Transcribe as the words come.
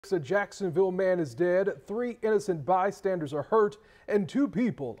A Jacksonville man is dead, 3 innocent bystanders are hurt, and 2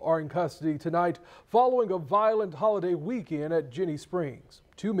 people are in custody tonight following a violent holiday weekend at Ginnie Springs.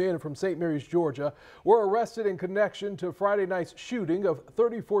 2 men from St. Mary's, Georgia were arrested in connection to Friday night's shooting of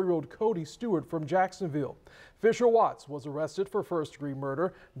 34-year-old Koty Stewart from Jacksonville. Fisher Watts was arrested for first-degree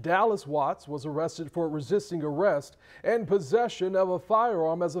murder. Dallas Watts was arrested for resisting arrest and possession of a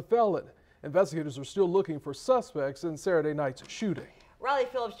firearm as a felon. Investigators are still looking for suspects in Saturday night's shooting. Riley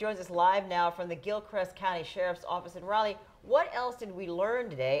Phillips joins us live now from the Gilchrist County Sheriff's Office. And Riley, what else did we learn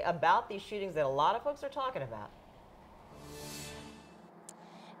today about these shootings that a lot of folks are talking about?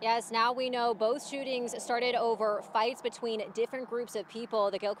 Yes, now we know both shootings started over fights between different groups of people.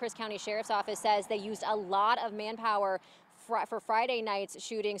 The Gilchrist County Sheriff's Office says they used a lot of manpower for Friday night's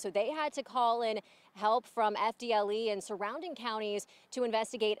shooting, so they had to call in help from FDLE and surrounding counties to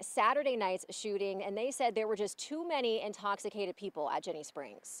investigate Saturday night's shooting, and they said there were just too many intoxicated people at Ginnie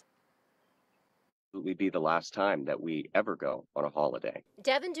Springs. It would be the last time that we ever go on a holiday.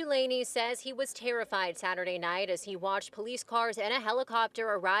 Devin Dulaney says he was terrified Saturday night as he watched police cars and a helicopter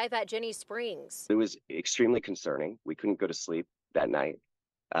arrive at Ginnie Springs. It was extremely concerning. We couldn't go to sleep that night.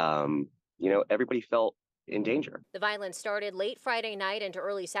 Everybody felt in danger. The violence started late Friday night into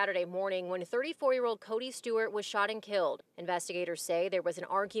early Saturday morning when 34-year-old Koty Stewart was shot and killed. Investigators say there was an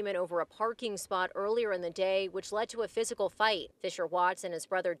argument over a parking spot earlier in the day, which led to a physical fight. Fisher Watts and his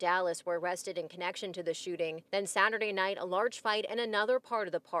brother Dallas were arrested in connection to the shooting. Then Saturday night, a large fight in another part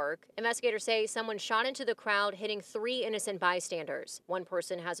of the park. Investigators say someone shot into the crowd, hitting 3 innocent bystanders. One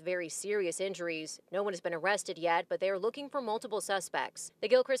person has very serious injuries. No one has been arrested yet, but they are looking for multiple suspects. The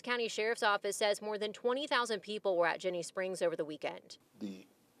Gilchrist County Sheriff's Office says more than 20,000 people were at Ginnie Springs over the weekend. The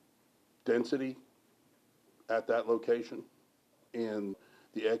density at that location and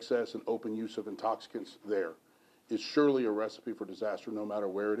the excess and open use of intoxicants there is surely a recipe for disaster no matter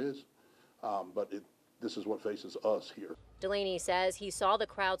where it is, this is what faces us here. Dulaney says he saw the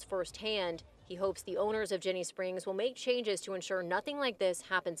crowds firsthand. He hopes the owners of Ginnie Springs will make changes to ensure nothing like this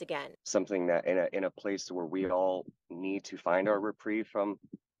happens again. Something that in a place where we all need to find our reprieve from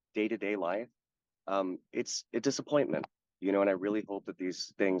day-to-day life, it's a disappointment, and I really hope that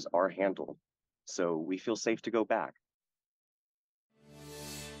these things are handled so we feel safe to go back.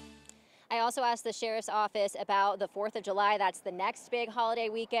 I also asked the Sheriff's Office about the 4th of July. That's the next big holiday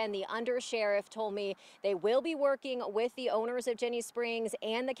weekend. The undersheriff told me they will be working with the owners of Ginnie Springs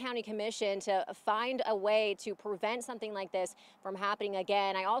and the county commission to find a way to prevent something like this from happening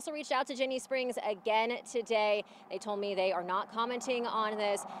again. I also reached out to Ginnie Springs again today. They told me they are not commenting on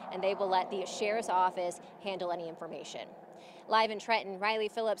this and they will let the Sheriff's Office handle any information. Live in Trenton, Riley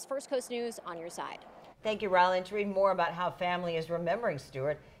Phillips, First Coast News on your side. Thank you, Riley. And to read more about how family is remembering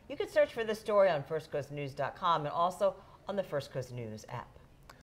Stewart, you can search for this story on firstcoastnews.com and also on the First Coast News app.